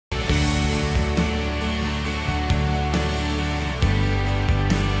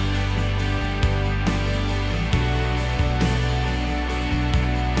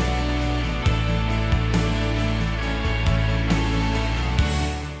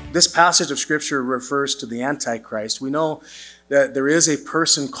This passage of Scripture refers to the Antichrist. We know that there is a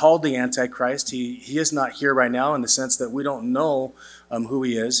person called the Antichrist. He is not here right now in the sense that we don't know who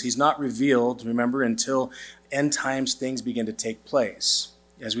he is. He's not revealed, remember, until end times things begin to take place.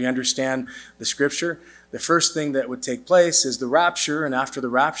 As we understand the Scripture, the first thing that would take place is the rapture, and after the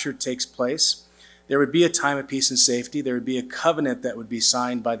rapture takes place, there would be a time of peace and safety. There would be a covenant that would be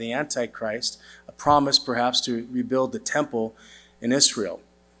signed by the Antichrist, a promise perhaps to rebuild the temple in Israel.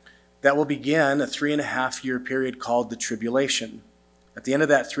 That will begin a 3.5-year period called the tribulation. At the end of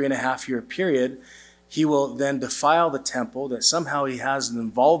that 3.5-year period, he will then defile the temple that somehow he has an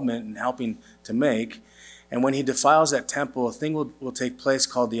involvement in helping to make. And when he defiles that temple, a thing will take place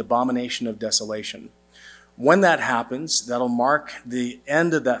called the abomination of desolation. When that happens, that'll mark the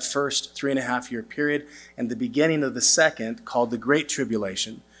end of that first 3.5-year period and the beginning of the second, called the Great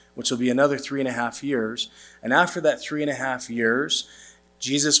Tribulation, which will be another 3.5 years. And after that 3.5 years,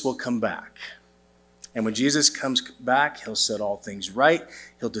 Jesus will come back. And when Jesus comes back, he'll set all things right.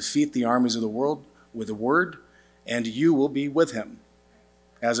 He'll defeat the armies of the world with a word, and you will be with him.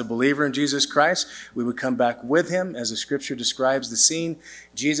 As a believer in Jesus Christ, we would come back with him. As the Scripture describes the scene,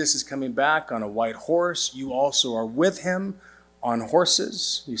 Jesus is coming back on a white horse. You also are with him on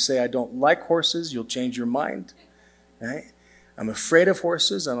horses. You say, I don't like horses. You'll change your mind. Right? I'm afraid of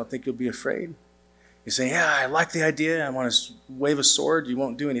horses. I don't think you'll be afraid. You say, yeah, I like the idea. I want to wave a sword. You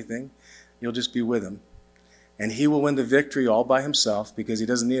won't do anything. You'll just be with him. And he will win the victory all by himself because he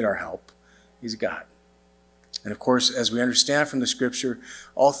doesn't need our help. He's God. And of course, as we understand from the Scripture,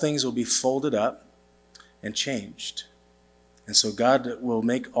 all things will be folded up and changed. And so God will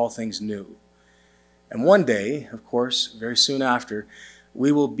make all things new. And one day, of course, very soon after,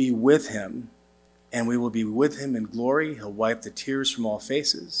 we will be with him, and we will be with him in glory. He'll wipe the tears from all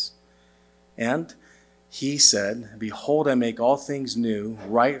faces. And he said, behold, I make all things new.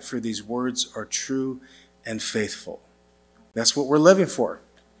 Write, for these words are true and faithful. That's what we're living for.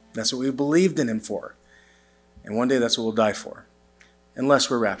 That's what we believed in him for. And one day that's what we'll die for. Unless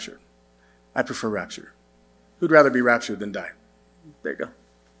we're raptured. I prefer rapture. Who'd rather be raptured than die? There you go.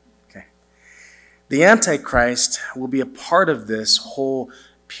 Okay. The Antichrist will be a part of this whole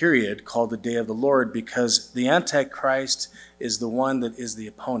period called the Day of the Lord, because the Antichrist is the one that is the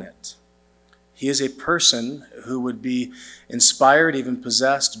opponent. He is a person who would be inspired, even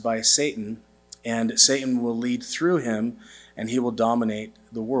possessed by Satan, and Satan will lead through him, and he will dominate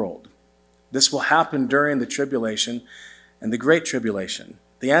the world. This will happen during the tribulation and the Great Tribulation.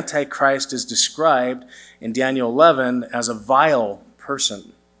 The Antichrist is described in Daniel 11 as a vile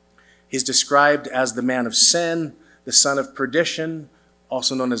person. He's described as the man of sin, the son of perdition,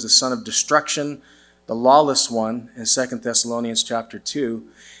 also known as the son of destruction, the lawless one in 2 Thessalonians chapter 2.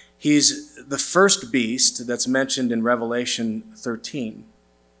 He's the first beast that's mentioned in Revelation 13.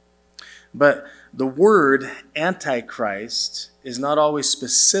 But the word Antichrist is not always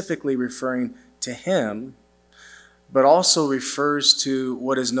specifically referring to him, but also refers to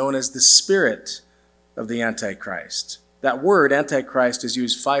what is known as the spirit of the Antichrist. That word Antichrist is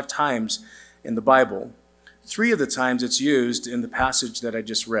used 5 times in the Bible. 3 of the times it's used in the passage that I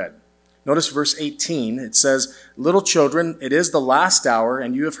just read. Notice verse 18. It says, little children, it is the last hour,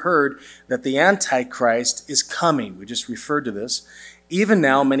 and you have heard that the Antichrist is coming. We just referred to this. Even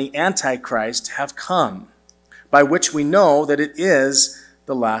now many Antichrists have come, by which we know that it is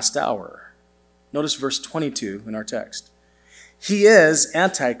the last hour. Notice verse 22 in our text. He is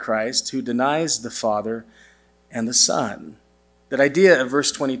Antichrist who denies the Father and the Son. That idea of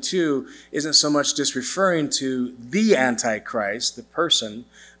verse 22 isn't so much just referring to the Antichrist, the person,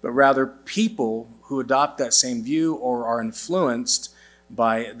 but rather people who adopt that same view or are influenced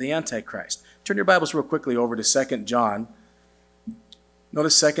by the Antichrist. Turn your Bibles real quickly over to 2 John.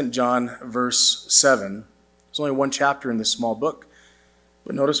 Notice 2 John verse 7. There's only one chapter in this small book,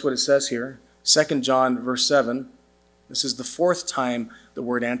 but notice what it says here. 2 John verse 7. This is the 4th time the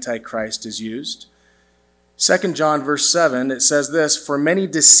word Antichrist is used. 2 John verse 7, it says this, for many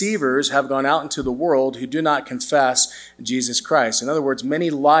deceivers have gone out into the world who do not confess Jesus Christ. In other words,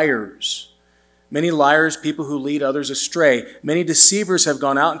 many liars, people who lead others astray. Many deceivers have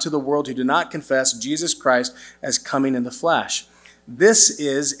gone out into the world who do not confess Jesus Christ as coming in the flesh. This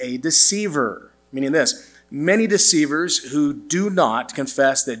is a deceiver, meaning this. Many deceivers who do not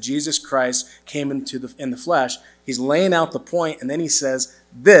confess that Jesus Christ came in the flesh. He's laying out the point, and then he says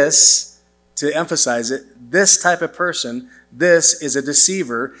this, to emphasize it, this type of person, this is a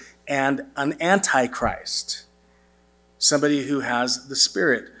deceiver and an antichrist. Somebody who has the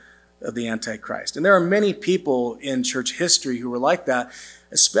spirit of the Antichrist. And there are many people in church history who were like that,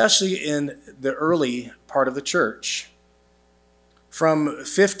 especially in the early part of the church. From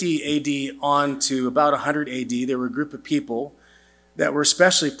 50 AD on to about 100 AD, there were a group of people that were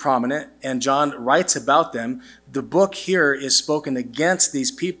especially prominent, and John writes about them. The book here is spoken against these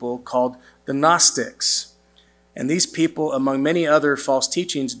people called the Gnostics. And these people, among many other false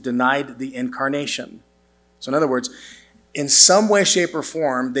teachings, denied the incarnation. So in other words, in some way, shape, or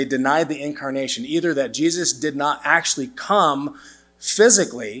form, they denied the incarnation, either that Jesus did not actually come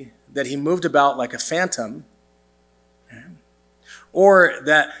physically, that he moved about like a phantom, or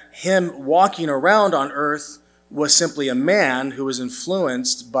that him walking around on earth was simply a man who was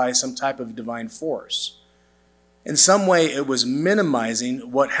influenced by some type of divine force. In some way, it was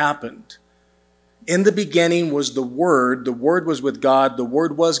minimizing what happened. In the beginning was the Word was with God, the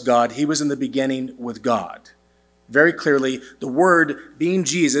Word was God, he was in the beginning with God. Very clearly, the Word being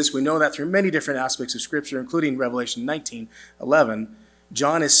Jesus, we know that through many different aspects of Scripture, including Revelation 19:11,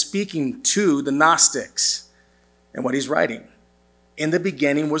 John is speaking to the Gnostics and what he's writing. In the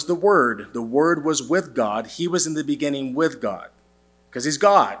beginning was the Word was with God, he was in the beginning with God, because he's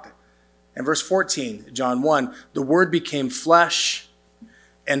God. And verse 14, John 1, the Word became flesh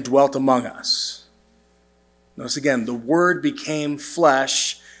and dwelt among us. Notice again, the Word became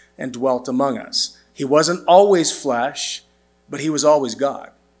flesh and dwelt among us. He wasn't always flesh, but he was always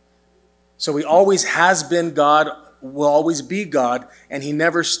God. So he always has been God, will always be God, and he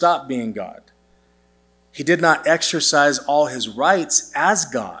never stopped being God. He did not exercise all his rights as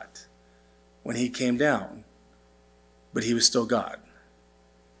God when he came down, but he was still God.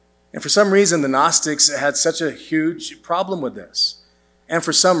 And for some reason, the Gnostics had such a huge problem with this. And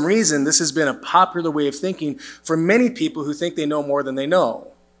for some reason, this has been a popular way of thinking for many people who think they know more than they know.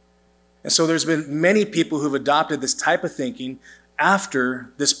 And so there's been many people who've adopted this type of thinking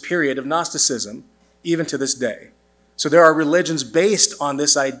after this period of Gnosticism, even to this day. So there are religions based on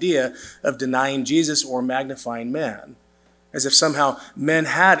this idea of denying Jesus or magnifying man, as if somehow men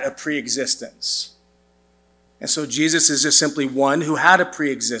had a pre-existence. And so Jesus is just simply one who had a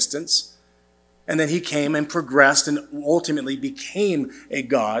pre-existence, and then he came and progressed and ultimately became a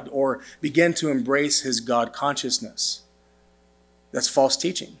God, or began to embrace his God consciousness. That's false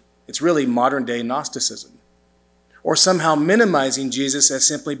teaching. It's really modern day Gnosticism. Or somehow minimizing Jesus as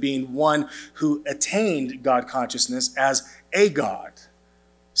simply being one who attained God consciousness as a God.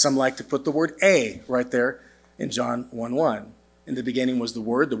 Some like to put the word "a" right there in John 1:1. In the beginning was the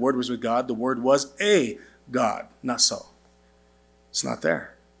Word was with God, the Word was a God. Not so. It's not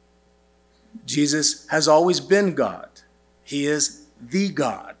there. Jesus has always been God. He is the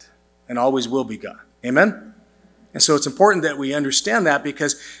God and always will be God. Amen? And so it's important that we understand that,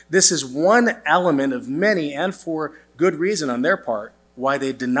 because this is one element of many, and for good reason on their part, why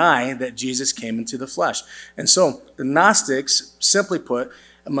they deny that Jesus came into the flesh. And so the Gnostics, simply put,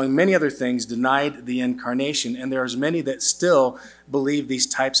 among many other things, denied the incarnation. And there are many that still believe these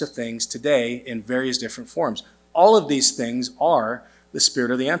types of things today in various different forms. All of these things are the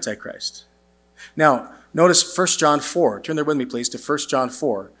spirit of the Antichrist. Now, notice 1 John 4. Turn there with me, please, to 1 John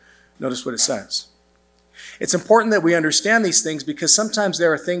 4. Notice what it says. It's important that we understand these things, because sometimes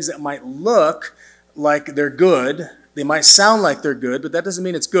there are things that might look like they're good. They might sound like they're good, but that doesn't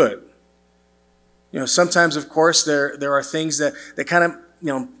mean it's good. Sometimes, of course, there are things that kind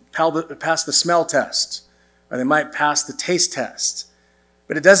of, pass the smell test, or they might pass the taste test.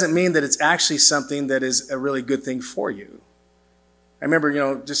 But it doesn't mean that it's actually something that is a really good thing for you. I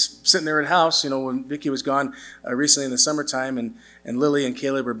remember, just sitting there at house, when Vicki was gone recently in the summertime, and Lily and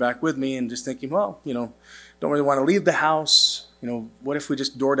Caleb were back with me, and just thinking, well, don't really want to leave the house. What if we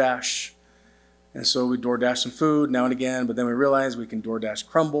just DoorDash? And so we DoorDash some food now and again, but then we realized we can DoorDash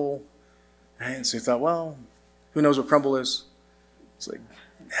crumble. Right? And so we thought, well, who knows what crumble is? It's like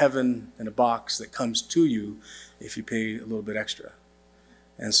heaven in a box that comes to you if you pay a little bit extra.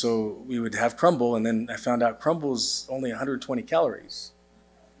 And so we would have crumble, and then I found out crumble is only 120 calories.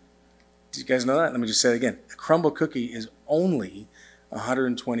 Did you guys know that? Let me just say it again. A crumble cookie is only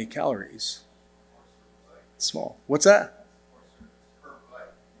 120 calories. Small. What's that?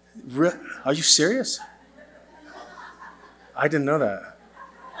 Are you serious? I didn't know that.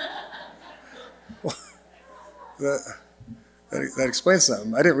 That explains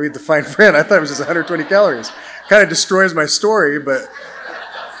something. I didn't read the fine print. I thought it was just 120 calories. Kind of destroys my story, but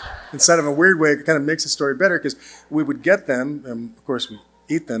inside of a weird way, it kind of makes the story better, because we would get them, and of course we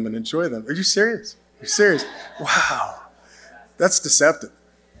eat them and enjoy them. Are you serious? You're serious? Wow. That's deceptive.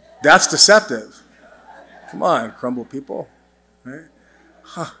 That's deceptive. Come on, crumble people. Right?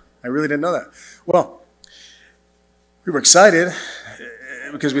 I really didn't know that. Well, we were excited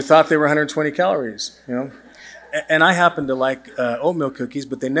because we thought they were 120 calories, And I happen to like oatmeal cookies,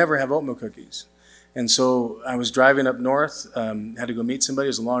 but they never have oatmeal cookies. And so I was driving up north, had to go meet somebody. It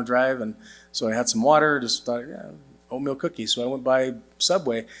was a long drive, and so I had some water, just thought, yeah, oatmeal cookie. So I went by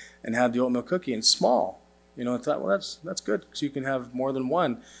Subway and had the oatmeal cookie, and it's small. You know, I thought, well, that's good, because you can have more than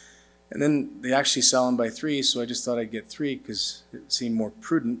one. And then they actually sell them by 3, so I just thought I'd get 3 because it seemed more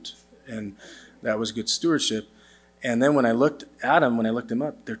prudent, and that was good stewardship. And then when I looked at them, when I looked them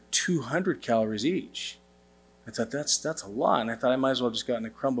up, they're 200 calories each. I thought, that's a lot. And I thought I might as well have just gotten a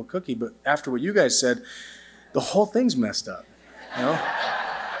crumble cookie. But after what you guys said, the whole thing's messed up. You know?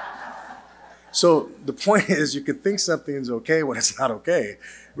 So the point is, you can think something is okay when it's not okay,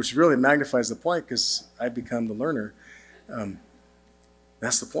 which really magnifies the point, because I've become the learner.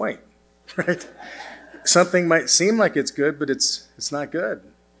 That's the point, right? Something might seem like it's good, but it's not good.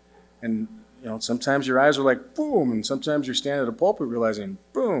 And you know, sometimes your eyes are like, boom, and sometimes you're standing at a pulpit realizing,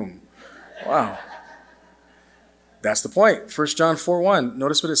 boom, wow. That's the point. 1 John 4:1.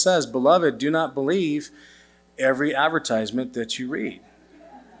 Notice what it says. Beloved, do not believe every advertisement that you read.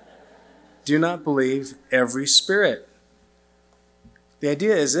 Do not believe every spirit. The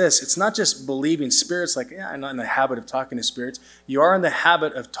idea is this. It's not just believing spirits like, yeah, I'm not in the habit of talking to spirits. You are in the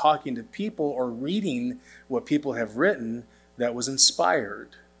habit of talking to people or reading what people have written that was inspired.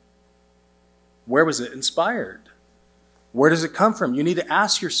 Where was it inspired? Where does it come from? You need to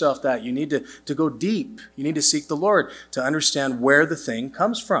ask yourself that. You need to go deep. You need to seek the Lord to understand where the thing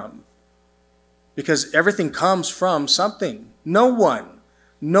comes from. Because everything comes from something.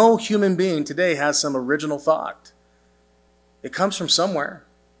 No human being today has some original thought. It comes from somewhere.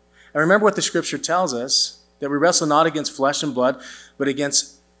 And remember what the scripture tells us, that we wrestle not against flesh and blood, but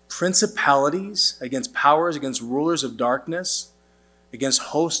against principalities, against powers, against rulers of darkness, against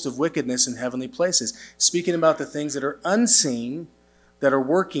hosts of wickedness in heavenly places. Speaking about the things that are unseen, that are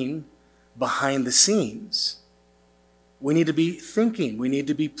working behind the scenes. We need to be thinking. We need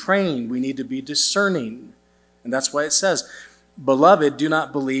to be praying. We need to be discerning. And that's why it says, Beloved, do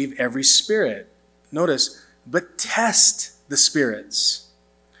not believe every spirit. Notice, but test the spirits,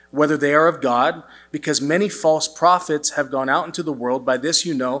 whether they are of God, because many false prophets have gone out into the world. By this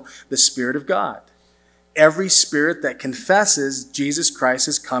you know the Spirit of God. Every spirit that confesses Jesus Christ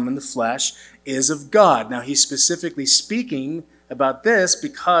has come in the flesh is of God. Now, he's specifically speaking about this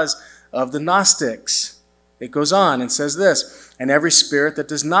because of the Gnostics. It goes on and says this, and every spirit that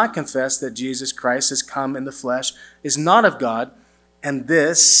does not confess that Jesus Christ has come in the flesh is not of God, and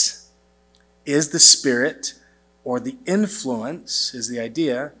this is the spirit, or the influence, is the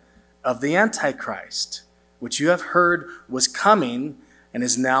idea, of the Antichrist, which you have heard was coming and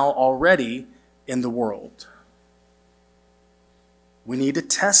is now already in the world. We need to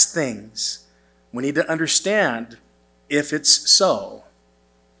test things. We need to understand if it's so.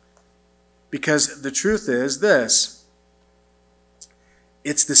 Because the truth is this: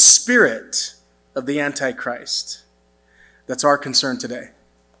 it's the spirit of the Antichrist that's our concern today.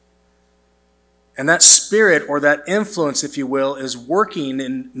 And that spirit, or that influence, if you will, is working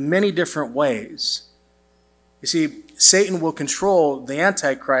in many different ways. You see, Satan will control the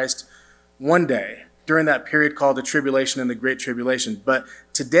Antichrist one day during that period called the tribulation and the great tribulation. But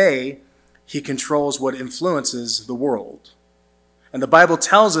today, he controls what influences the world. And the Bible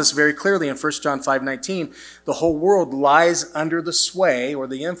tells us very clearly in 1 John 5:19, the whole world lies under the sway, or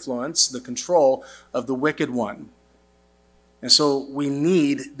the influence, the control of the wicked one. And so we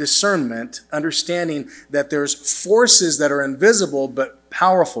need discernment, understanding that there's forces that are invisible but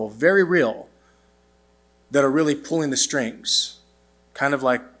powerful, very real, that are really pulling the strings, kind of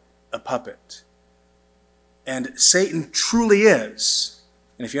like a puppet. And Satan truly is,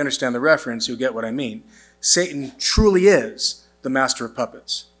 and if you understand the reference, you'll get what I mean. Satan truly is the master of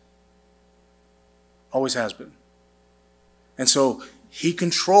puppets. Always has been. And so he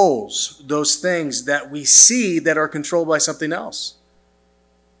controls those things that we see that are controlled by something else.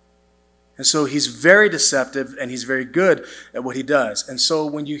 And so he's very deceptive, and he's very good at what he does. And so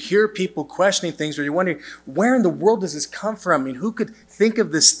when you hear people questioning things, or you're wondering, where in the world does this come from? I mean, who could think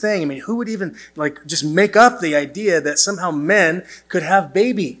of this thing? I mean, who would even just make up the idea that somehow men could have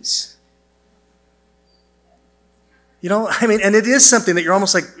babies? You know, I mean, and it is something that you're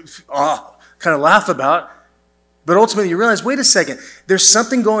almost like, kind of laugh about. But ultimately you realize, wait a second, there's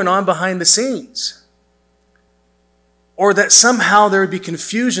something going on behind the scenes. Or that somehow there would be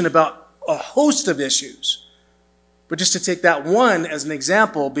confusion about a host of issues. But just to take that one as an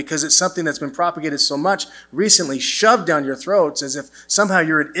example, because it's something that's been propagated so much recently, shoved down your throats as if somehow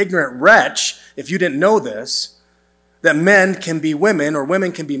you're an ignorant wretch if you didn't know this, that men can be women or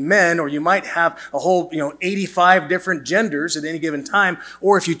women can be men, or you might have a whole 85 different genders at any given time,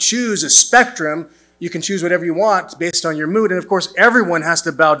 or if you choose a spectrum, you can choose whatever you want based on your mood. And of course, everyone has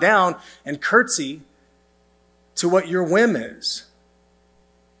to bow down and curtsy to what your whim is.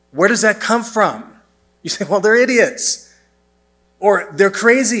 Where does that come from? You say, well, they're idiots, or they're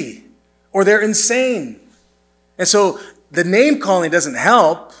crazy, or they're insane. And so the name calling doesn't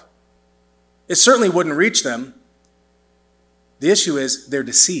help. It certainly wouldn't reach them. The issue is they're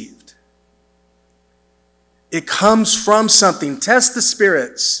deceived. It comes from something. Test the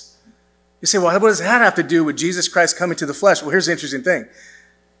spirits. You say, well, what does that have to do with Jesus Christ coming to the flesh? Well, here's the interesting thing.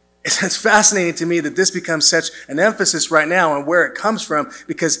 It's fascinating to me that this becomes such an emphasis right now on where it comes from,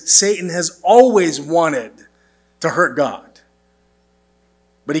 because Satan has always wanted to hurt God.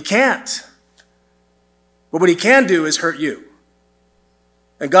 But he can't. But what he can do is hurt you.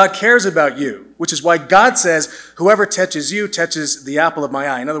 And God cares about you, which is why God says, whoever touches you touches the apple of my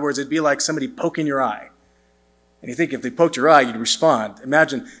eye. In other words, it'd be like somebody poking your eye. And you think if they poked your eye, you'd respond.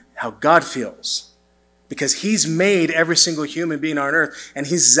 Imagine how God feels, because he's made every single human being on earth, and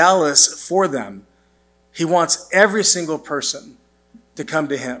he's zealous for them. He wants every single person to come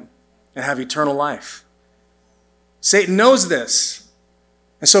to him and have eternal life. Satan knows this.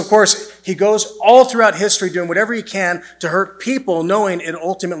 And so, of course, he goes all throughout history doing whatever he can to hurt people, knowing it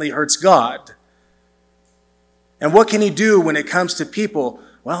ultimately hurts God. And what can he do when it comes to people?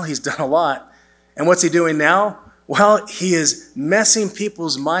 Well, he's done a lot. And what's he doing now? Well, he is messing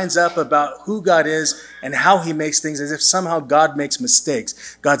people's minds up about who God is and how he makes things, as if somehow God makes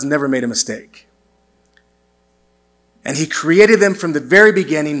mistakes. God's never made a mistake. And he created them from the very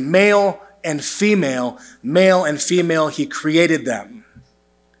beginning, male and female, he created them.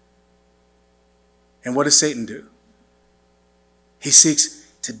 And what does Satan do? He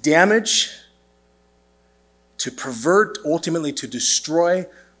seeks to damage, to pervert, ultimately to destroy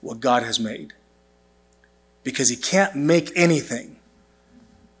what God has made. Because he can't make anything,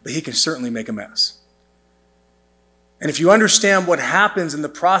 but he can certainly make a mess. And if you understand what happens in the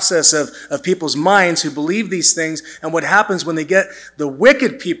process of people's minds who believe these things, and what happens when they get the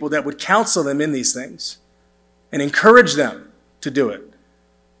wicked people that would counsel them in these things and encourage them to do it,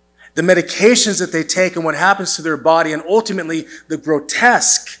 the medications that they take and what happens to their body, and ultimately the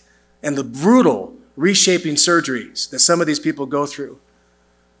grotesque and the brutal reshaping surgeries that some of these people go through,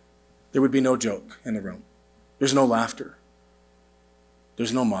 there would be no joke in the room. There's no laughter.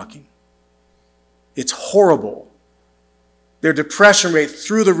 There's no mocking. It's horrible. Their depression rate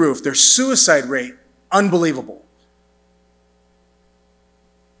through the roof. Their suicide rate, unbelievable.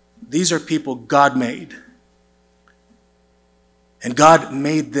 These are people God made. And God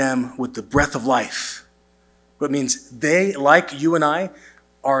made them with the breath of life. What means they, like you and I,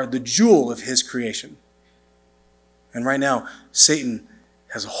 are the jewel of his creation. And right now, Satan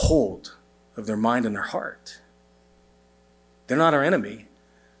has a hold of their mind and their heart. They're not our enemy.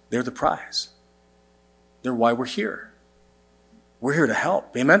 They're the prize. They're why we're here. We're here to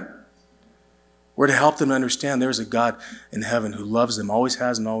help. Amen? We're to help them understand there's a God in heaven who loves them, always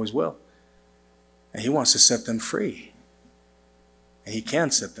has and always will. And he wants to set them free. And he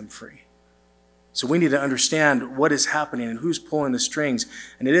can set them free. So we need to understand what is happening and who's pulling the strings.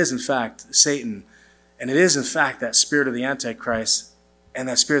 And it is, in fact, Satan. And it is, in fact, that spirit of the Antichrist. And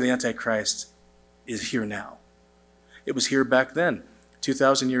that spirit of the Antichrist is here now. It was here back then,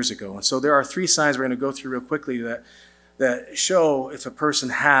 2,000 years ago. And so there are three signs we're going to go through real quickly that show if a person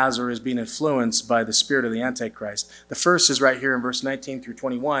has or is being influenced by the spirit of the Antichrist. The first is right here in verse 19 through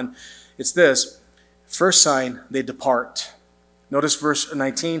 21. It's this. First sign, they depart. Notice verse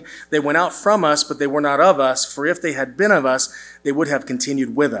 19, they went out from us, but they were not of us. For if they had been of us, they would have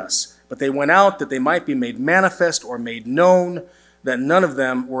continued with us. But they went out that they might be made manifest or made known that none of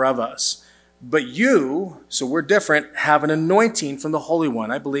them were of us. But you, so we're different, have an anointing from the Holy One.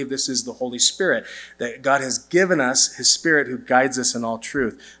 I believe this is the Holy Spirit, that God has given us his Spirit who guides us in all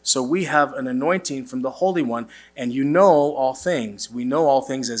truth. So we have an anointing from the Holy One, and you know all things. We know all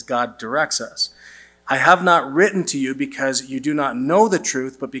things as God directs us. I have not written to you because you do not know the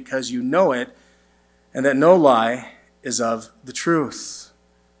truth, but because you know it, and that no lie is of the truth.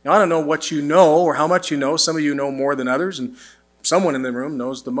 Now, I don't know what you know or how much you know. Some of you know more than others, and someone in the room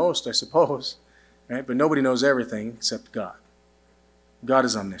knows the most, I suppose. Right? But nobody knows everything except God. God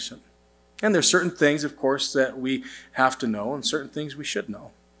is omniscient. And there's certain things, of course, that we have to know, and certain things we should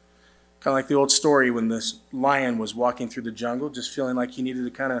know. Kind of like the old story when this lion was walking through the jungle, just feeling like he needed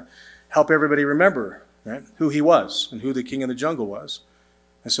to kind of help everybody remember, right, who he was and who the king of the jungle was.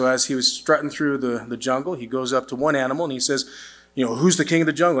 And so as he was strutting through the jungle, he goes up to one animal and he says, you know, who's the king of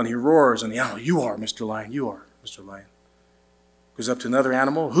the jungle? And he roars, and the animal, you are, Mr. Lion, you are, Mr. Lion. Goes up to another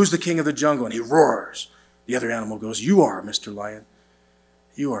animal, who's the king of the jungle? And he roars. The other animal goes, you are, Mr. Lion.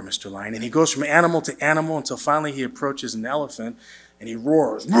 You are Mr. Lion. And he goes from animal to animal until finally he approaches an elephant and he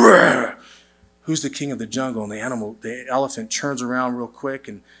roars, "Brr! Who's the king of the jungle?" And the elephant turns around real quick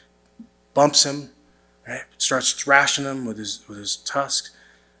and bumps him, right? Starts thrashing him with his tusks,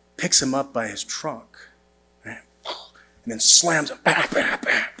 picks him up by his trunk, right? And then slams him, bam, bam,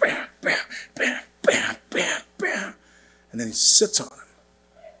 bam, bam, bam, bam, bam, bam, bam. And then he sits on him,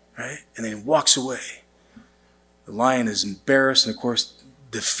 right? And then he walks away. The lion is embarrassed and, of course,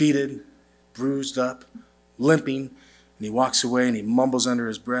 defeated, bruised up, limping, and he walks away and he mumbles under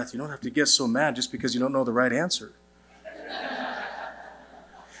his breath, "You don't have to get so mad just because you don't know the right answer."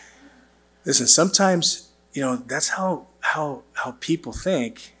 Listen, sometimes, that's how people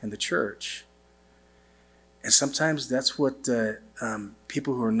think in the church. And sometimes that's what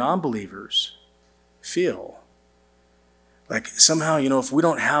people who are non-believers feel. Like somehow, if we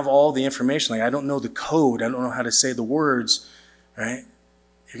don't have all the information, like I don't know the code, I don't know how to say the words, right?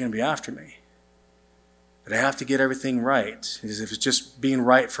 You're going to be after me. But I have to get everything right, as if it's just being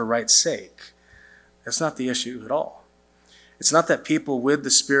right for right's sake. That's not the issue at all. It's not that people with the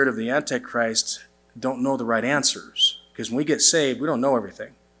spirit of the Antichrist don't know the right answers. Because when we get saved, we don't know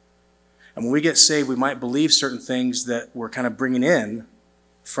everything. And when we get saved, we might believe certain things that we're kind of bringing in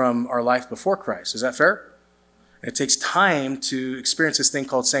from our life before Christ. Is that fair? And it takes time to experience this thing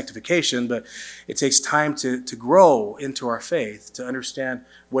called sanctification, but it takes time to grow into our faith, to understand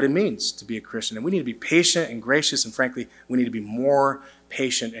what it means to be a Christian. And we need to be patient and gracious, and frankly, we need to be more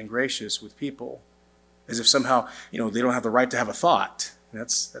patient and gracious with people. As if somehow, they don't have the right to have a thought.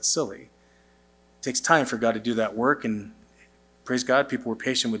 That's silly. It takes time for God to do that work, and praise God, people were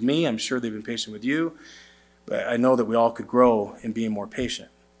patient with me. I'm sure they've been patient with you. But I know that we all could grow in being more patient.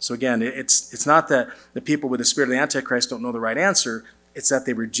 So again, it's not that the people with the spirit of the Antichrist don't know the right answer. It's that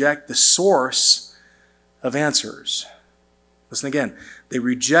they reject the source of answers. Listen again. They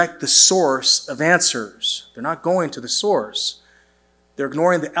reject the source of answers. They're not going to the source. They're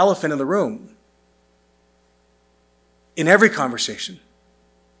ignoring the elephant in the room. In every conversation.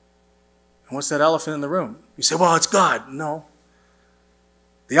 And what's that elephant in the room? You say, well, it's God. No.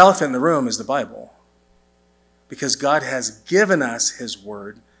 The elephant in the room is the Bible. Because God has given us his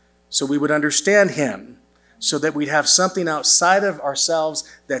word so we would understand him, so that we'd have something outside of ourselves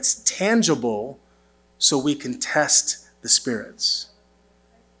that's tangible so we can test the spirits.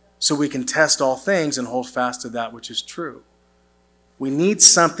 So we can test all things and hold fast to that which is true. We need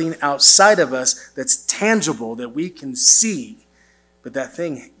something outside of us that's tangible, that we can see, but that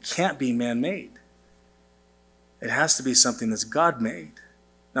thing can't be man-made. It has to be something that's God-made.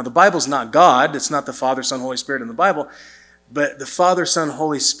 Now, the Bible's not God. It's not the Father, Son, Holy Spirit in the Bible, but the Father, Son,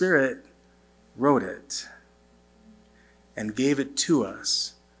 Holy Spirit wrote it and gave it to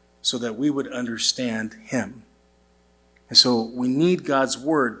us so that we would understand him. And so we need God's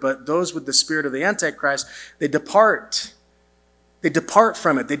word, but those with the spirit of the Antichrist, they depart. They depart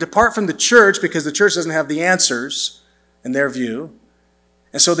from it. They depart from the church because the church doesn't have the answers in their view.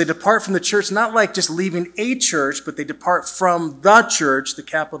 And so they depart from the church, not like just leaving a church, but they depart from the church, the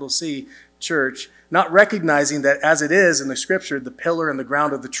capital C church, not recognizing that as it is in the scripture, the pillar and the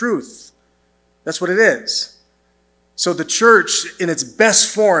ground of the truth. That's what it is. So the church in its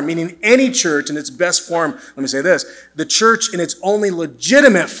best form, meaning any church in its best form, let me say this, the church in its only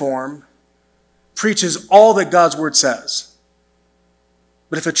legitimate form preaches all that God's word says.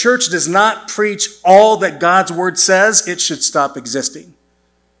 But if a church does not preach all that God's word says, it should stop existing.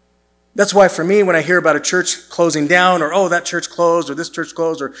 That's why for me, when I hear about a church closing down, or, oh, that church closed, or this church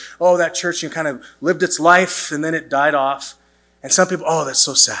closed, or, oh, that church kind of lived its life and then it died off. And some people, oh, that's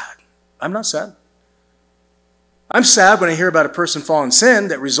so sad. I'm not sad. I'm sad when I hear about a person falling in sin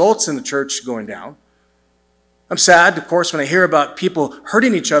that results in the church going down. I'm sad, of course, when I hear about people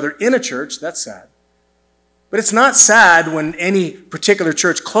hurting each other in a church. That's sad. But it's not sad when any particular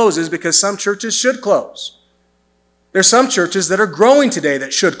church closes, because some churches should close. There's some churches that are growing today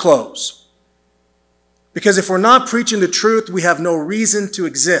that should close. Because if we're not preaching the truth, we have no reason to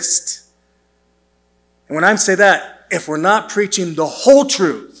exist. And when I say that, if we're not preaching the whole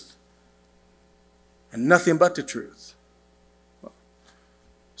truth and nothing but the truth, well,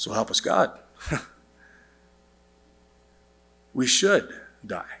 so help us God. We should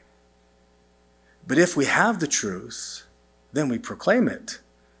die. But if we have the truth, then we proclaim it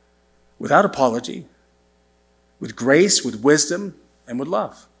without apology, with grace, with wisdom, and with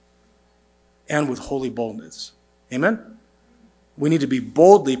love, and with holy boldness. Amen? We need to be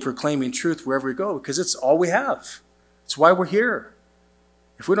boldly proclaiming truth wherever we go, because it's all we have. It's why we're here.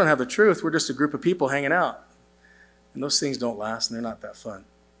 If we don't have the truth, we're just a group of people hanging out. And those things don't last, and they're not that fun.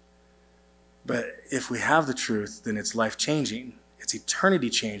 But if we have the truth, then it's life-changing. It's eternity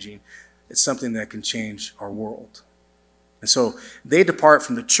changing. It's something that can change our world. And so they depart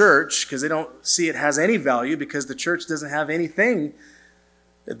from the church because they don't see it has any value, because the church doesn't have anything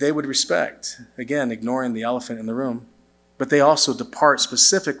that they would respect. Again, ignoring the elephant in the room. But they also depart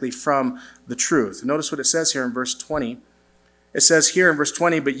specifically from the truth. Notice what it says here in verse 20. It says here in verse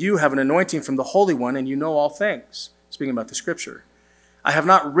 20, but you have an anointing from the Holy One, and you know all things. Speaking about the scripture. I have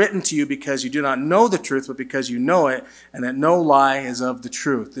not written to you because you do not know the truth, but because you know it, and that no lie is of the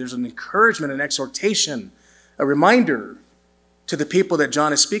truth. There's an encouragement, an exhortation, a reminder to the people that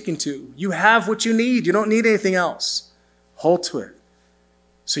John is speaking to. You have what you need. You don't need anything else. Hold to it.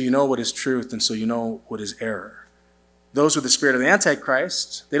 So you know what is truth, and so you know what is error. Those with the spirit of the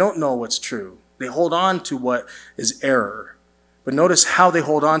Antichrist, they don't know what's true. They hold on to what is error. But notice how they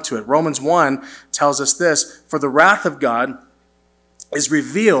hold on to it. Romans 1 tells us this, for the wrath of God is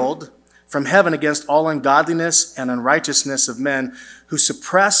revealed from heaven against all ungodliness and unrighteousness of men who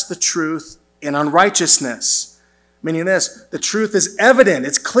suppress the truth in unrighteousness. Meaning this, the truth is evident,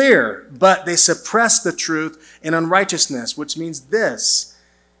 it's clear, but they suppress the truth in unrighteousness, which means this.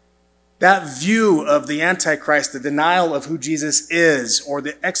 That view of the Antichrist, the denial of who Jesus is, or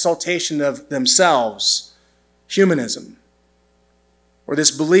the exaltation of themselves, humanism, or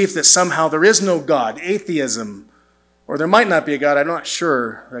this belief that somehow there is no God, atheism, or there might not be a God, I'm not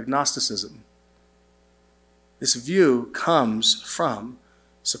sure, agnosticism. This view comes from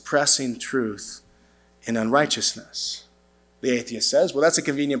suppressing truth in unrighteousness. The atheist says, well, that's a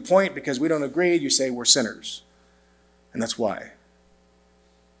convenient point because we don't agree. You say we're sinners. And that's why.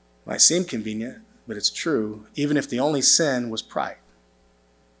 Might seem convenient, but it's true, even if the only sin was pride.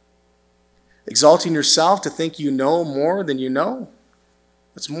 Exalting yourself to think you know more than you know,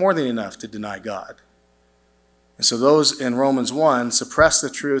 that's more than enough to deny God. And so those in Romans 1 suppress the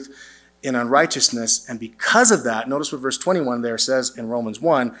truth in unrighteousness, and because of that, notice what verse 21 there says in Romans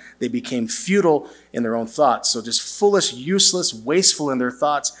 1, they became futile in their own thoughts. So just foolish, useless, wasteful in their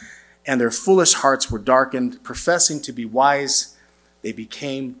thoughts, and their foolish hearts were darkened, professing to be wise, they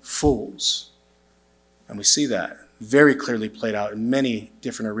became fools. And we see that very clearly played out in many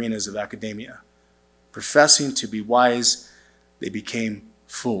different arenas of academia. Professing to be wise, they became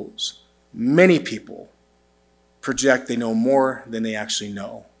fools. Many people project they know more than they actually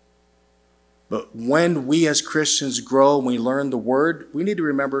know. But when we as Christians grow and we learn the word, we need to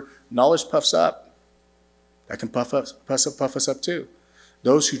remember knowledge puffs up. That can puff us up too.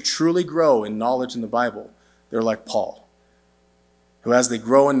 Those who truly grow in knowledge in the Bible, they're like Paul, who as they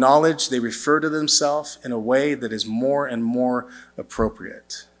grow in knowledge, they refer to themselves in a way that is more and more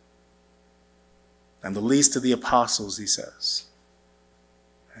appropriate. I'm the least of the apostles, he says.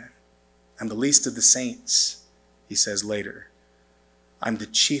 I'm the least of the saints, he says later. I'm the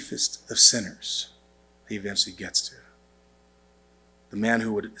chiefest of sinners, he eventually gets to. The man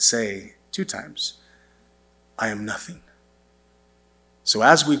who would say 2 times, I am nothing. So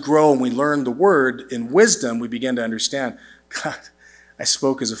as we grow and we learn the word in wisdom, we begin to understand, God, I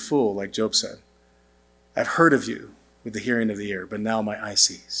spoke as a fool, like Job said. I've heard of you with the hearing of the ear, but now my eye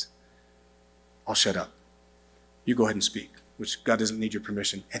sees. I'll shut up. You go ahead and speak, which God doesn't need your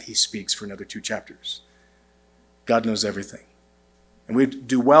permission, and he speaks for another 2 chapters. God knows everything. And we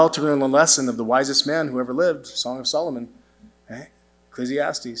do well to learn the lesson of the wisest man who ever lived, Song of Solomon, right?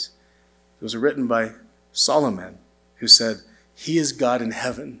 Ecclesiastes. It was written by Solomon, who said, he is God in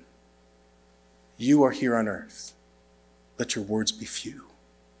heaven. You are here on earth. Let your words be few.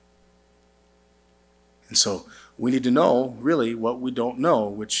 And so we need to know, really, what we don't know,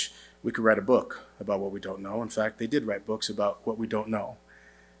 which we could write a book about what we don't know. In fact, they did write books about what we don't know.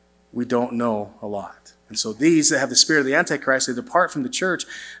 We don't know a lot. And so these that have the spirit of the Antichrist, they depart from the church,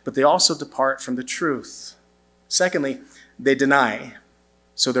 but they also depart from the truth. Secondly, they deny.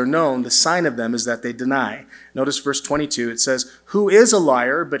 So they're known, the sign of them is that they deny. Notice verse 22, it says, who is a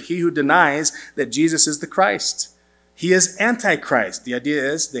liar but he who denies that Jesus is the Christ? He is Antichrist. The idea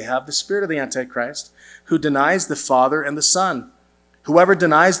is they have the spirit of the Antichrist who denies the Father and the Son. Whoever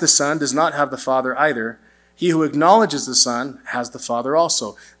denies the Son does not have the Father either. He who acknowledges the Son has the Father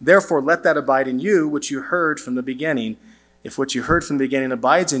also. Therefore, let that abide in you which you heard from the beginning. If what you heard from the beginning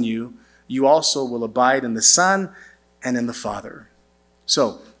abides in you, you also will abide in the Son and in the Father.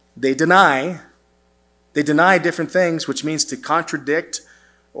 So, they deny different things, which means to contradict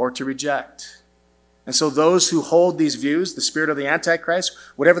or to reject. And so those who hold these views, the spirit of the Antichrist,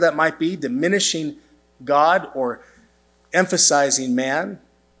 whatever that might be, diminishing God or emphasizing man,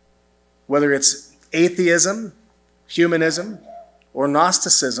 whether it's atheism, humanism, or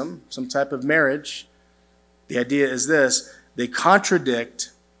Gnosticism, some type of marriage, the idea is this: they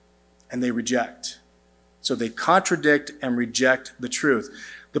contradict and they reject. So they contradict and reject the truth.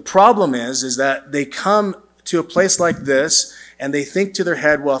 The problem is that they come to a place like this and they think to their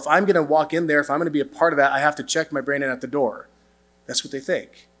head, well, if I'm going to walk in there, if I'm going to be a part of that, I have to check my brain in at the door. That's what they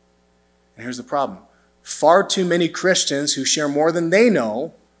think. And here's the problem. Far too many Christians who share more than they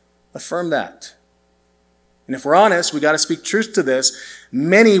know affirm that. And if we're honest, we got to speak truth to this.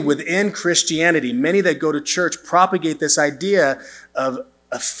 Many within Christianity, many that go to church, propagate this idea of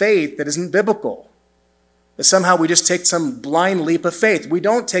a faith that isn't biblical. That somehow we just take some blind leap of faith. We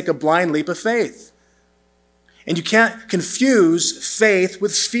don't take a blind leap of faith. And you can't confuse faith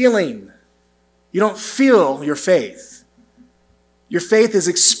with feeling. You don't feel your faith. Your faith is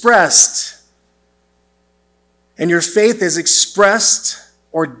expressed. And your faith is expressed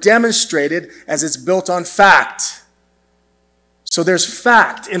or demonstrated as it's built on fact. So there's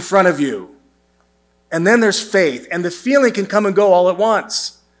fact in front of you. And then there's faith. And the feeling can come and go all at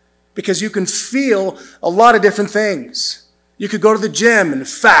once. Because you can feel a lot of different things. You could go to the gym and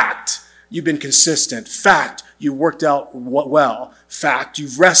fact, you've been consistent. Fact, you worked out well. Fact,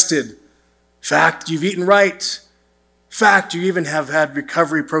 you've rested. Fact, you've eaten right. Fact, you even have had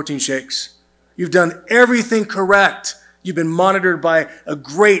recovery protein shakes. You've done everything correct. You've been monitored by a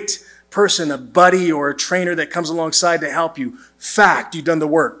great person, a buddy or a trainer that comes alongside to help you. Fact, you've done the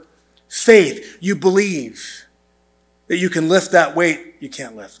work. Faith, you believe that you can lift that weight you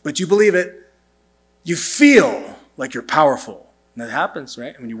can't lift. But you believe it. You feel like you're powerful. And that happens,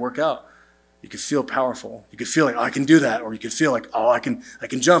 right? When you work out, you can feel powerful. You can feel like, oh, I can do that. Or you can feel like, oh, I can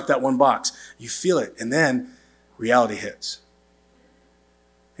jump that one box. You feel it. And then reality hits.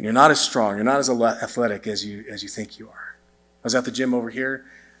 And you're not as strong. You're not as athletic as you think you are. I was at the gym over here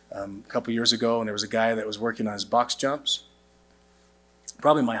a couple years ago, and there was a guy that was working on his box jumps.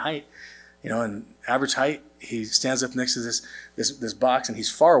 Probably my height, and average height. He stands up next to this box, and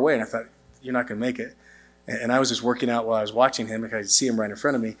he's far away, and I thought, you're not going to make it. And I was just working out while I was watching him because I could see him right in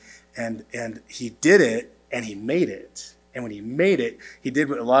front of me. And he did it, and he made it. And when he made it, he did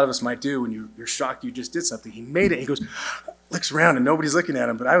what a lot of us might do when you're shocked you just did something. He made it. He goes, looks around, and nobody's looking at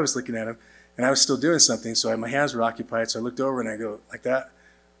him, but I was looking at him, and I was still doing something, so my hands were occupied. So I looked over, and I go, like that.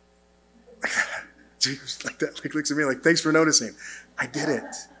 Like that, like looks at me like, thanks for noticing. I did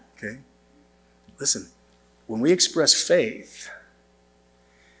it, okay? Listen, when we express faith,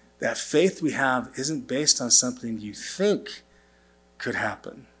 that faith we have isn't based on something you think could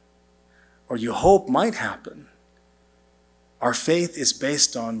happen or you hope might happen. Our faith is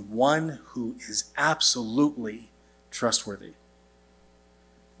based on one who is absolutely trustworthy,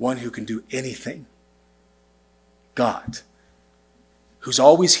 one who can do anything. God, who's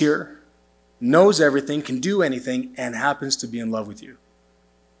always here, knows everything, can do anything, and happens to be in love with you.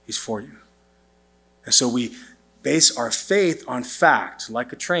 He's for you. And so we base our faith on fact,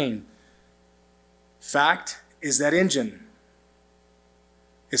 like a train. Fact is that engine.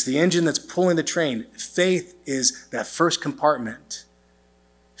 It's the engine that's pulling the train. Faith is that first compartment.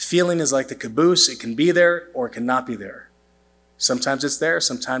 Feeling is like the caboose. It can be there or it cannot be there. Sometimes it's there,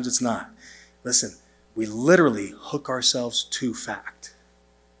 sometimes it's not. Listen, we literally hook ourselves to fact.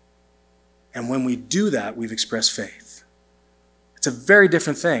 And when we do that, we've expressed faith. It's a very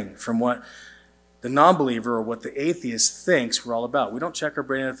different thing from what the non-believer or what the atheist thinks we're all about. We don't check our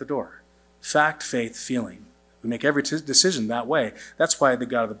brain at the door. Fact, faith, feeling. We make every decision that way. That's why the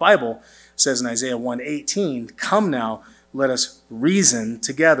God of the Bible says in Isaiah 1:18, come now, let us reason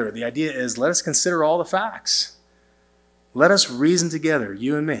together. The idea is let us consider all the facts. Let us reason together,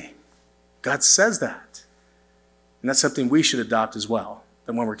 you and me. God says that. And that's something we should adopt as well.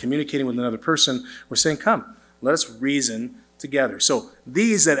 That when we're communicating with another person, we're saying, come, let us reason together. So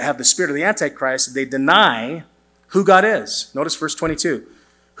these that have the spirit of the Antichrist, they deny who God is. Notice verse 22.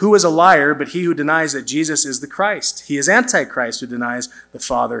 Who is a liar but he who denies that Jesus is the Christ? He is Antichrist who denies the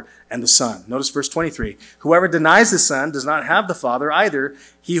Father and the Son. Notice verse 23. Whoever denies the Son does not have the Father either.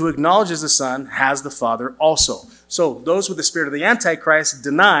 He who acknowledges the Son has the Father also. So those with the spirit of the Antichrist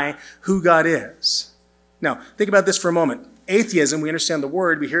deny who God is. Now, think about this for a moment. Atheism, we understand the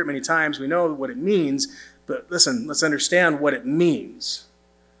word. We hear it many times. We know what it means. But listen, let's understand what it means.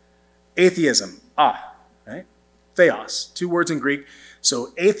 Atheism, right? Theos, 2 words in Greek.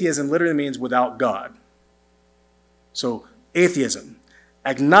 So atheism literally means without God. So atheism.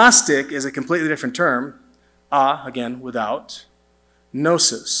 Agnostic is a completely different term. Again, without.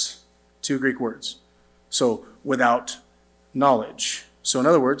 Gnosis, 2 Greek words. So without knowledge. So in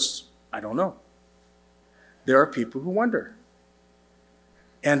other words, I don't know. There are people who wonder.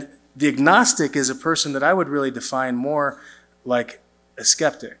 And the agnostic is a person that I would really define more like a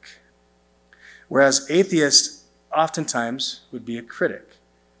skeptic. Whereas atheist oftentimes would be a critic,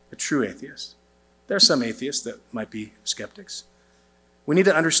 a true atheist. There are some atheists that might be skeptics. We need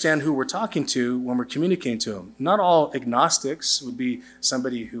to understand who we're talking to when we're communicating to them. Not all agnostics would be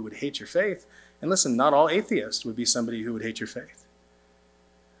somebody who would hate your faith. And listen, not all atheists would be somebody who would hate your faith.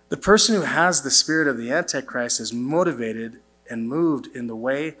 The person who has the spirit of the Antichrist is motivated and moved in the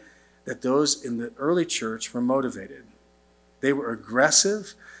way that those in the early church were motivated. They were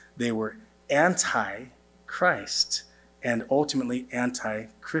aggressive, they were anti-Christ, and ultimately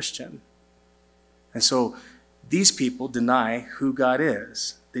anti-Christian. And so these people deny who God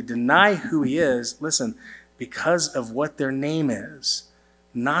is. They deny who he is, listen, because of what their name is.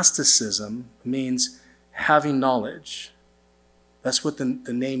 Gnosticism means having knowledge. That's what the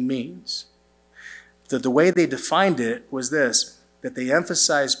name means. The way they defined it was this, that they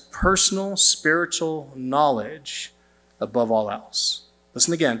emphasized personal spiritual knowledge above all else.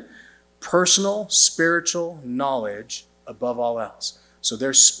 Listen again, personal spiritual knowledge above all else. So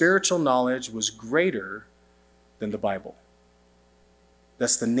their spiritual knowledge was greater than the Bible.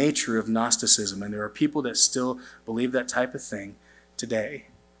 That's the nature of Gnosticism, and there are people that still believe that type of thing today.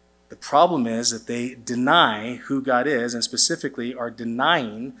 The problem is that they deny who God is, and specifically are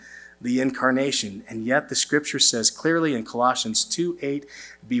denying the incarnation. And yet the scripture says clearly in Colossians 2:8,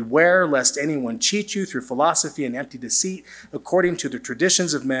 beware lest anyone cheat you through philosophy and empty deceit, according to the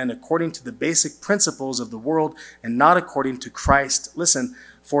traditions of men, according to the basic principles of the world, and not according to Christ. Listen,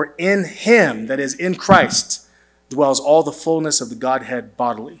 for in him, that is in Christ, dwells all the fullness of the Godhead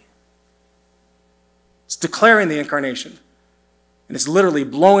bodily. It's declaring the incarnation. And it's literally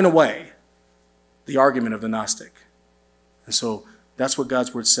blowing away the argument of the Gnostic. And so that's what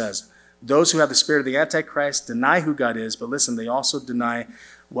God's word says. Those who have the spirit of the Antichrist deny who God is, but listen, they also deny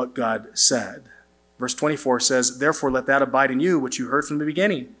what God said. Verse 24 says, therefore let that abide in you which you heard from the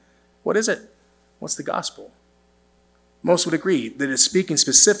beginning. What is it? What's the gospel? Most would agree that it's speaking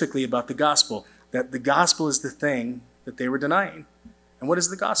specifically about the gospel, that the gospel is the thing that they were denying. And what is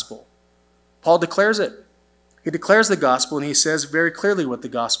the gospel? Paul declares it. He declares the gospel, and he says very clearly what the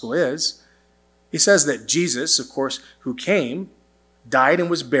gospel is. He says that Jesus, of course, who came, died and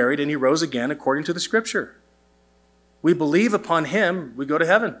was buried, and he rose again according to the scripture. We believe upon him, we go to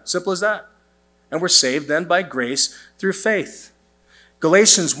heaven. Simple as that. And we're saved then by grace through faith.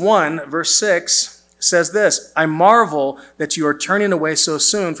 Galatians 1, verse 6 says this, I marvel that you are turning away so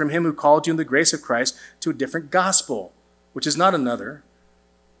soon from him who called you in the grace of Christ to a different gospel, which is not another.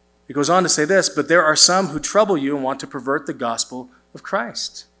 He goes on to say this, but there are some who trouble you and want to pervert the gospel of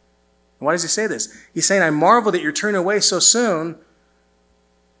Christ. And why does he say this? He's saying, I marvel that you're turning away so soon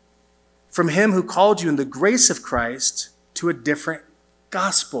from him who called you in the grace of Christ to a different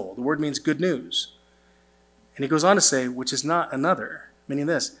gospel. The word means good news. And he goes on to say, which is not another, meaning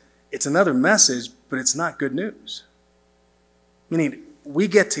this, it's another message, but it's not good news. Meaning, we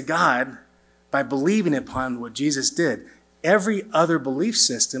get to God by believing upon what Jesus did. Every other belief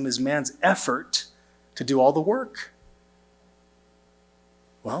system is man's effort to do all the work.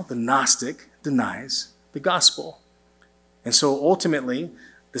 Well, the Gnostic denies the gospel. And so ultimately,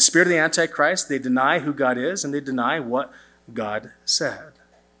 the spirit of the Antichrist, they deny who God is and they deny what God said.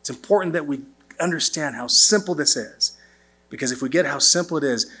 It's important that we understand how simple this is. Because if we get how simple it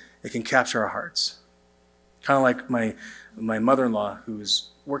is, it can capture our hearts. Kind of like my mother-in-law who was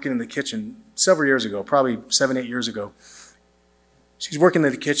working in the kitchen several years ago, probably 7, 8 years ago. She's working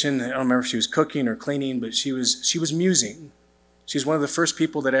in the kitchen. I don't remember if she was cooking or cleaning, but she was musing. She's one of the first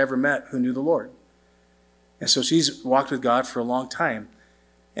people that I ever met who knew the Lord. And so she's walked with God for a long time.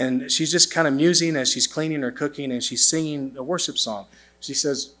 And she's just kind of musing as she's cleaning or cooking, and she's singing a worship song. She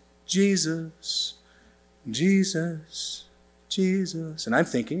says, Jesus, Jesus, Jesus. And I'm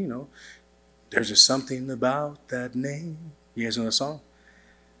thinking, there's just something about that name. You guys know the song?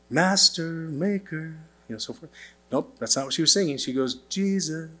 Master, maker, so forth. Nope, that's not what she was singing. She goes,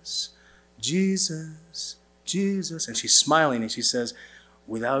 Jesus, Jesus, Jesus. And she's smiling and she says,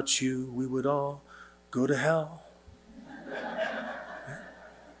 without you, we would all go to hell.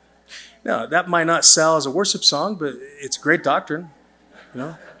 Now, that might not sell as a worship song, but it's great doctrine,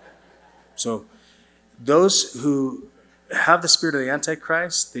 So those who have the spirit of the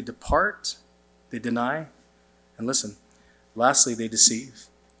Antichrist, they depart, they deny, and listen, lastly, they deceive.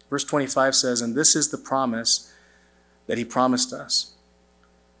 Verse 25 says, and this is the promise that he promised us,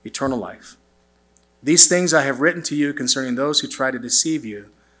 eternal life. These things I have written to you concerning those who try to deceive you,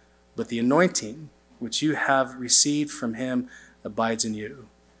 but the anointing which you have received from him abides in you.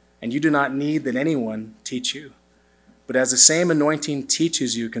 And you do not need that anyone teach you. But as the same anointing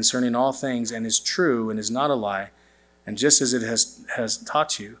teaches you concerning all things and is true and is not a lie, and just as it has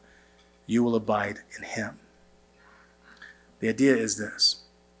taught you, you will abide in him. The idea is this.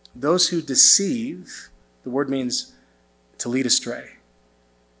 those who deceive, the word means to lead astray,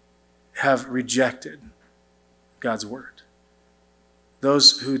 have rejected God's word.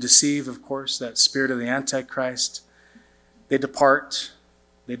 Those who deceive, of course, that spirit of the Antichrist, they depart,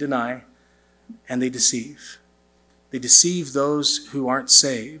 they deny, and they deceive. They deceive those who aren't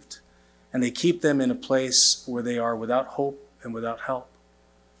saved, and they keep them in a place where they are without hope and without help.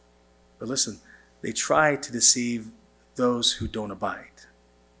 But listen, they try to deceive those who don't abide.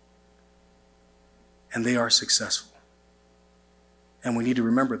 And they are successful. And we need to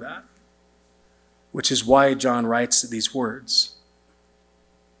remember that, which is why John writes these words.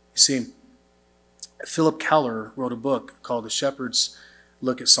 You see, Philip Keller wrote a book called The Shepherd's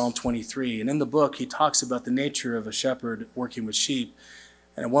Look at Psalm 23. And in the book, he talks about the nature of a shepherd working with sheep.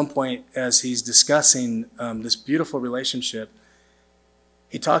 And at one point, as he's discussing this beautiful relationship,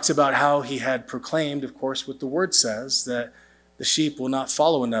 he talks about how he had proclaimed, of course, what the word says, that the sheep will not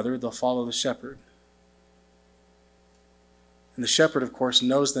follow another, they'll follow the shepherd. And the shepherd, of course,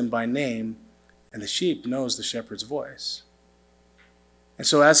 knows them by name, and the sheep knows the shepherd's voice. And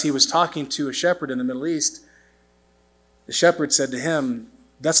so as he was talking to a shepherd in the Middle East, the shepherd said to him,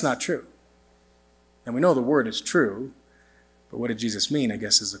 "That's not true." And we know the word is true, but what did Jesus mean, I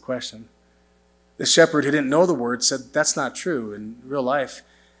guess, is the question. The shepherd who didn't know the word said, "That's not true. In real life,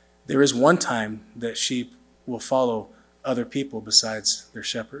 there is one time that sheep will follow other people besides their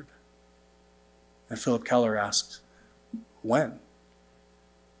shepherd." And Philip Keller asked, "When?"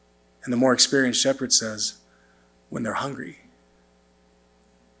 And the more experienced shepherd says, "When they're hungry.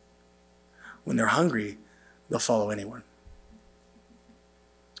 When they're hungry, they'll follow anyone."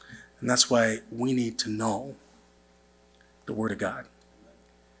 And that's why we need to know the Word of God.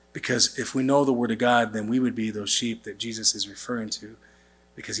 Because if we know the Word of God, then we would be those sheep that Jesus is referring to.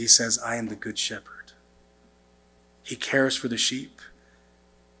 Because he says, "I am the good shepherd." He cares for the sheep.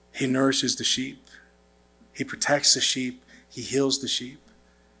 He nourishes the sheep. He protects the sheep. He heals the sheep.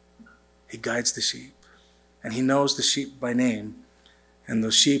 He guides the sheep. And he knows the sheep by name. And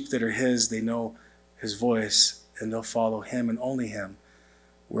those sheep that are his, they know his voice, and they'll follow him and only him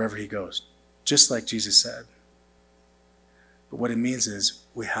wherever he goes. Just like Jesus said. But what it means is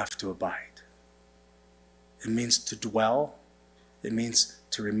we have to abide. It means to dwell. It means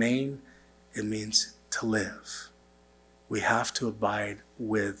to remain. It means to live. We have to abide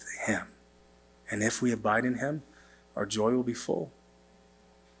with him. And if we abide in him, our joy will be full.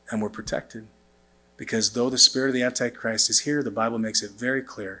 And we're protected. Because though the spirit of the Antichrist is here, the Bible makes it very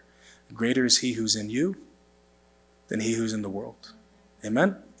clear. Greater is he who's in you than he who's in the world.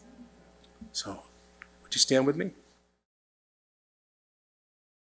 Amen? So, would you stand with me?